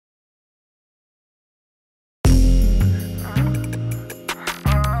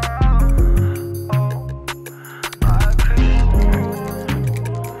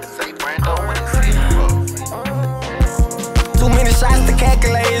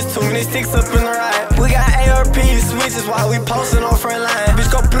while we postin' on Frontline.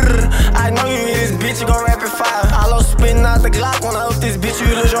 Bitch go brrr, I know you hear this bitch, you gon' rapid fire. Hollow spittin' out the Glock when I hook this bitch,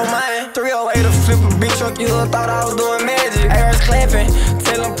 you lose your mind. 308 to flip a big truck, you done thought I was doing magic. ARs clapping,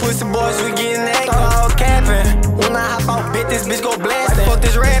 tell them pussy boys we getting active. Thought I was capping, when I hop out, bet this bitch go blasting. Fuck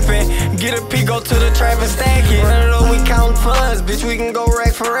this rapping, get a P, go to the trap and stack it. Run it up, we countin' funds, bitch, we can go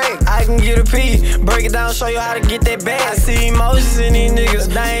rack for rack. I can get a P, break it down, show you how to get that bag. I see emotions in these niggas,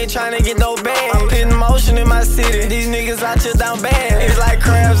 they ain't tryna get no bag. I'm putting motion in my city, these niggas out here down bad. It's like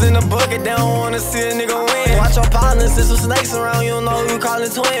crabs in a bucket, they don't wanna see a nigga win. Watch your partners, there's some snakes around, you don't know who you callin'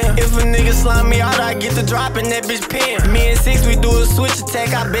 twin. If a nigga slime me out, I get the drop in that bitch pin. Me and Six, we do a switch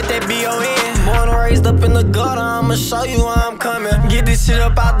attack, I bet that B.O.N. Born and raised up in the gutter, I'ma show you where I'm coming. Get this shit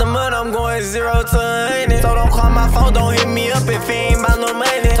up out the mud, I'm going 0 to 100. So don't call my phone, don't hit me up if it ain't about no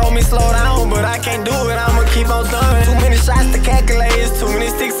money. Told me slow down, but I can't do it, I'ma keep on thumbing. Too many shots to calculate, it's too many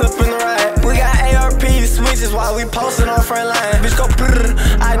sticks up in the ride. We got ARP switches while we postin' on Frontline. Bitch go brrr,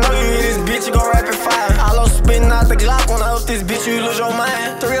 I know you hear this bitch, you gon' rapid fire. Hollow spittin' out the Glock when I hook this bitch, you lose your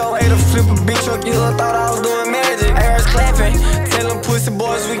mind. 308 to flip a big truck, you done thought I was doing magic. ARs clapping, tell them pussy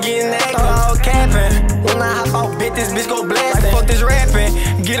boys we getting active. Thought I was capping, when I hop out, bet this bitch go blasting. Like fuck this rapping,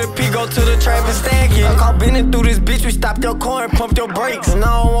 get a P, go to the trap and stack it. I caught bending through this bitch, we stopped your car and pumped your brakes. And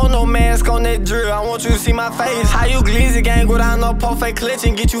I don't want no mask on that drill, I want you to see my face. How you glizzy gang without no pole fake clutch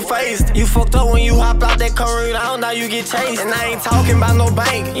and get you faced? You fucked up when you hop out that car down, now you get chased. And I ain't talking about no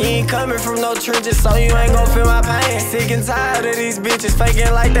bank, you ain't coming from no trenches, so you ain't gon' feel my pain. Sick and tired of these bitches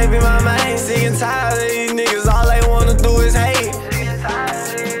faking like they be my main. Sick and tired of these niggas, all they wanna do is hate.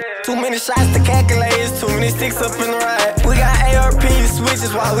 Too many shots to calculate, it's too many sticks up in the ride. We got ARP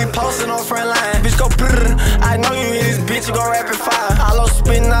switches while we postin' on Frontline. Bitch go brrr, I know you hear this bitch, you gon' rapid fire. Hollow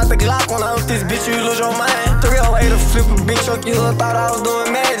spittin' out the Glock when I hook this bitch, you lose your mind. 308 to flip a big truck, you done thought I was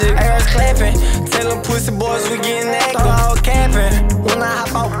doing magic. ARs clapping, tell them pussy boys we getting active. Thought I was capping, when I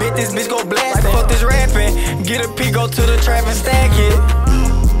hop out, bet this bitch go blasting. Like fuck this rapping, get a P, go to the trap and stack